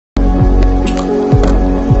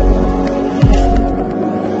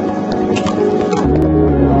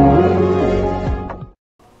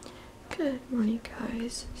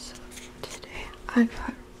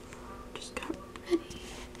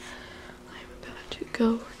to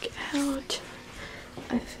go work out.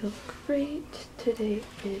 I feel great. Today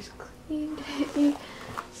is clean day.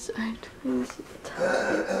 So I twist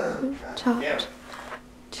top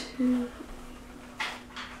to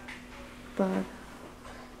bottom,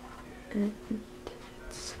 and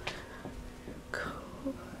it's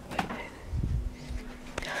cold.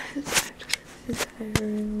 Guys, this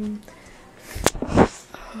room. Oh, I'm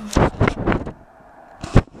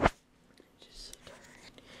just so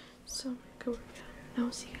tired. So I'm gonna go work out, and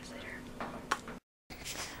I'll see you guys later.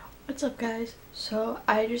 What's up, guys? So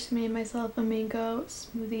I just made myself a mango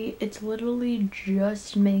smoothie. It's literally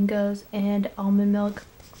just mangoes and almond milk.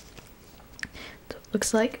 That's what it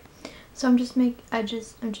looks like. So I'm just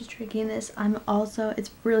drinking this.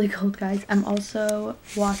 It's really cold, guys. I'm also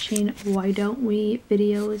watching Why Don't We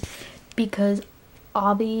videos because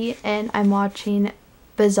Avi, and I'm watching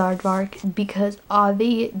Bizaardvark because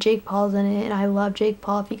Avi, Jake Paul's in it, and I love Jake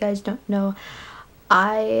Paul. If you guys don't know,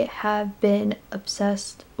 I have been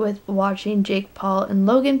obsessed with watching Jake Paul and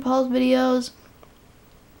Logan Paul's videos.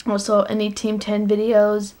 Also any Team 10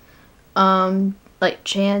 videos, like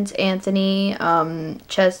Chance, Anthony,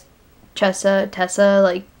 Tessa,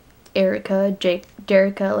 like Erica, Jake,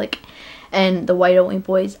 Derica, like, and the Why Don't We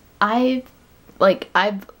boys. I've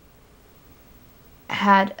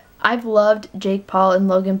loved Jake Paul and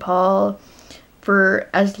Logan Paul for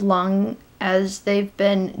as long as they've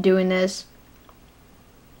been doing this.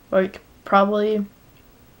 Like, probably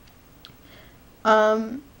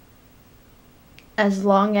as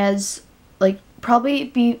long as, like,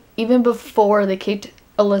 probably even before they kicked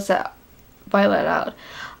Alyssa Violet out.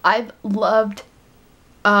 I've loved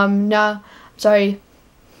no, sorry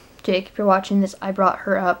Jake, if you're watching this, I brought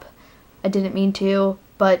her up. I didn't mean to,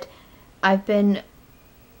 but I've been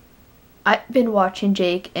watching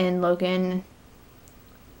Jake and Logan,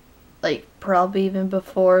 like, probably even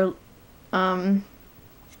before,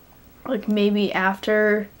 like, maybe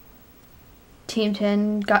after Team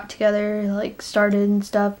 10 got together, like, started and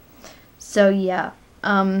stuff. So yeah,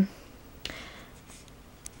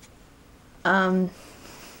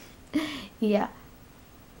 yeah.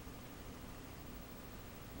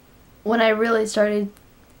 When I really started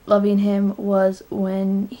loving him was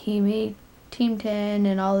when he made Team 10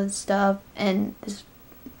 and all this stuff, and this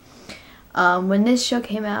when this show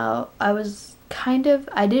came out, I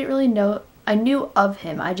didn't really know. I knew of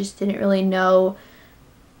him, I just didn't really know.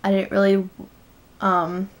 I didn't really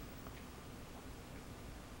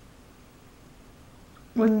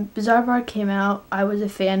when Bizaardvark came out, I was a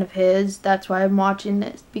fan of his. That's why I'm watching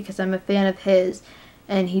this, because I'm a fan of his.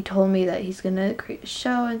 And he told me that he's gonna create a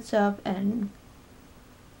show and stuff, and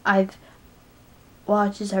I've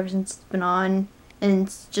watched this ever since it's been on, and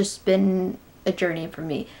it's just been a journey for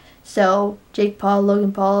me. So Jake Paul,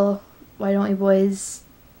 Logan Paul, Why Don't We boys,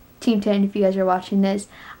 Team 10, if you guys are watching this,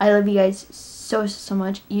 I love you guys so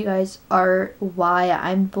much. You guys are why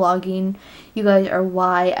I'm vlogging. You guys are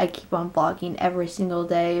why I keep on vlogging every single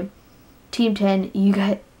day. Team 10,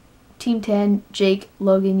 Team 10, Jake,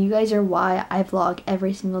 Logan, you guys are why I vlog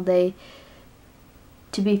every single day.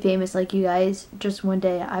 To be famous like you guys, just one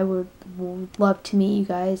day I would love to meet you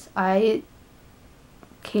guys. I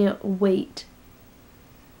can't wait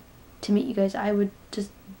to meet you guys. I would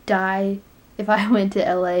just die if I went to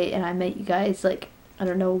LA and I met you guys. Like, I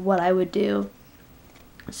don't know what I would do.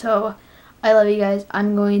 So I love you guys.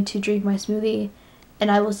 I'm going to drink my smoothie,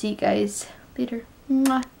 and I will see you guys later.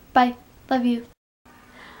 Mwah. Bye. Love you.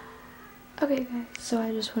 Okay, guys, so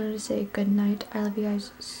I just wanted to say good night. I love you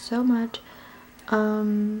guys so much.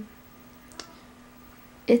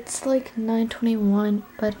 It's like 9:21,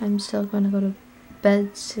 but I'm still gonna go to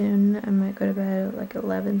bed soon. I might go to bed at like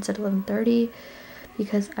 11 instead of 11:30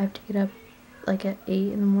 because I have to get up like at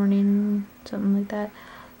 8 in the morning, something like that,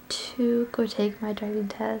 to go take my driving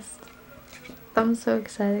test. I'm so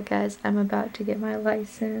excited, guys. I'm about to get my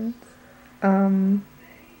license.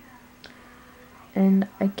 And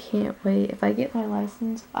I can't wait. If I get my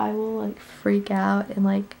license, I will like freak out and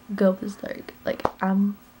like go berserk. Like,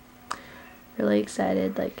 I'm really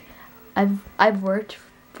excited. Like, I've worked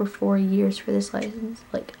for 4 years for this license.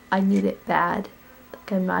 Like, I need it bad.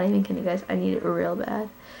 Like, I'm not even kidding you guys. I need it real bad.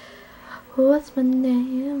 What's my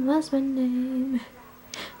name? What's my name?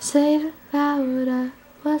 Say it louder.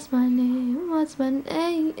 What's my name? What's my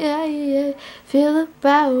name? Yeah, yeah. Feel the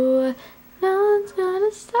power. No one's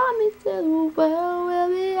gonna stop me till the world will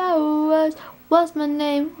be ours. What's my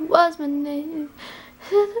name? What's my name?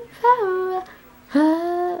 Feel the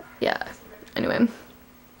power. Yeah. Anyway,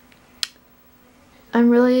 I'm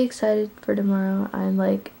really excited for tomorrow. I'm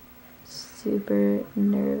like super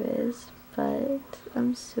nervous, but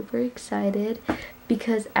I'm super excited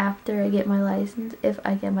because after I get my license, if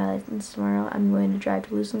I get my license tomorrow, I'm going to drive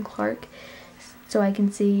to Lewis and Clark so I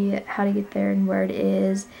can see how to get there and where it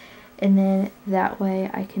is, and then that way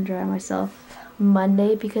I can drive myself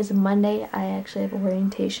Monday, because Monday I actually have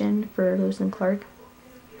orientation for Lewis and Clark,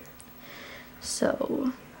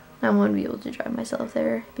 so I want to be able to drive myself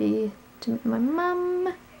there, to meet my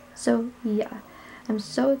mom. So yeah, I'm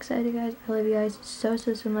so excited, guys. I love you guys so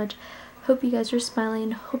much. Hope you guys are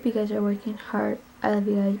smiling. Hope you guys are working hard. I love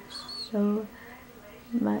you guys so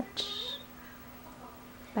much.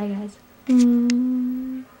 Bye, guys.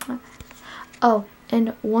 Oh,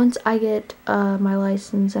 and once I get my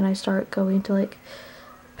license and I start going to like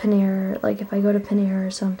Panera, like if I go to Panera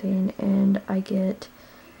or something and I get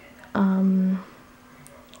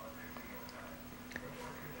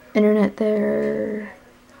internet there,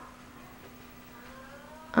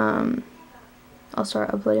 I'll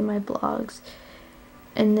start uploading my vlogs,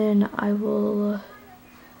 and then I will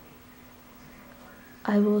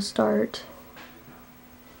start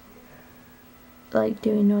like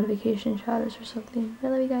doing notification shadows or something. I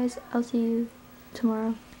love you guys. I'll see you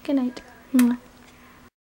tomorrow. Good night. Mwah.